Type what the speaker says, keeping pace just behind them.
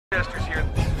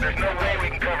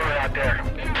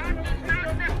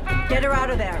Get her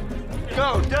out of there.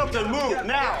 Go, Delta, move,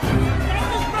 now!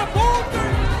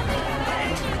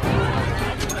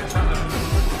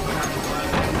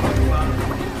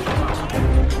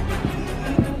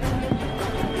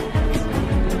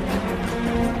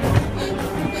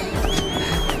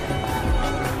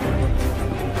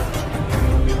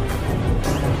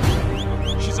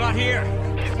 She's not here.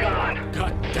 He's gone.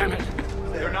 God damn it.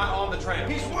 They're not on the tram.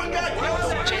 He's one guy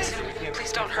killed. Jason,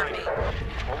 please don't hurt me.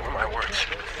 What were my words?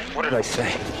 What did I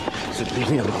say? I said,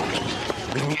 leave me alone.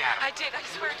 Leave me out. I did. I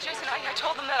swear, Jason, I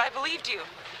told them that I believed you.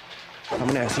 I'm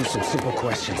gonna ask you some simple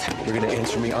questions. You're gonna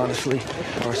answer me honestly,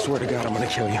 or I swear to God, I'm gonna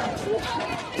kill you.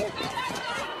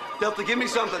 Delta, give me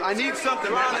something. I need something.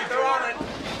 They're on it. They're on it.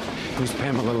 Who's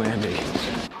Pamela Landy?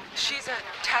 She's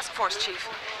a task force chief.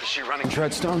 Is she running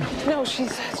Treadstone? No, she's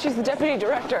the deputy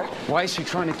director. Why is she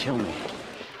trying to kill me?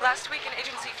 Last week, an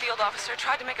agency field officer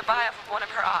tried to make a buy off of one of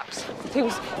her ops. He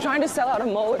was trying to sell out a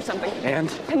mole or something. And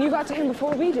you got to him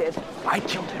before we did. I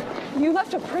killed him. You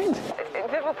left a print.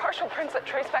 There were partial prints that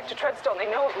trace back to Treadstone. They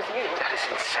know it was you. That is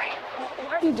insane.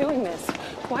 Why are you doing this?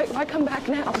 Why come back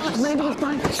now? Landy was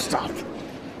mine. Stop.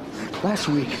 Last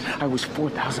week, I was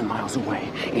 4,000 miles away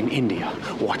in India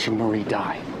watching Marie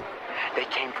die. They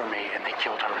came for me and they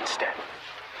killed her instead.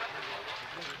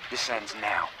 This ends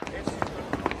now.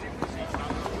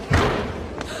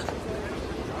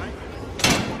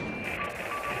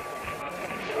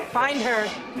 Find her.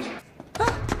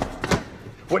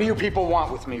 What do you people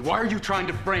want with me? Why are you trying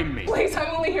to frame me? Please,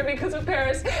 I'm only here because of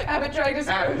Paris. Abbott dragged us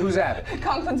Abbott? Who's Abbott?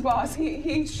 Conklin's boss.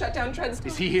 He shut down Treadstone.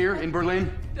 Is he here in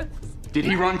Berlin? Did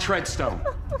he run Treadstone?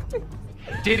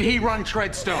 Did he run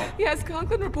Treadstone? Yes,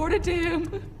 Conklin reported to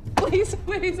him. Please,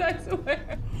 I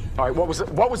swear. All right,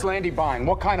 what was Landy buying?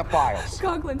 What kind of files?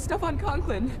 Conklin, stuff on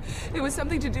Conklin. It was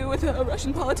something to do with a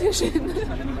Russian politician.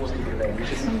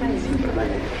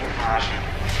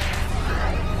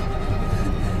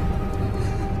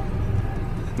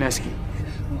 Neski.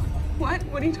 What?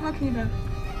 What are you talking about?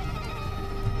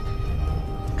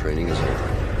 Training is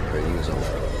over. Training is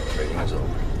over. Training is over.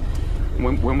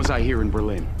 When was I here in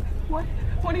Berlin? What?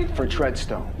 What are you... For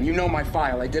Treadstone. You know my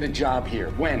file. I did a job here.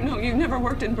 When? No, you've never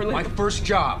worked in Berlin. My first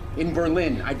job in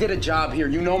Berlin. I did a job here.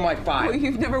 You know my file. Well,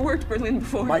 you've never worked Berlin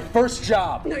before. My first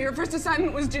job. No, your first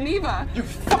assignment was Geneva. You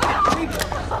fucking...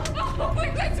 Oh,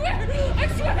 I swear! I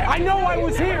swear! I know I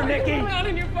was here, Nikki! It's not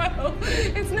in your file.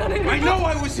 It's not in your I know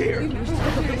I was here! You've never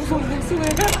spoken before. I swear.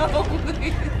 Oh,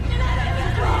 please.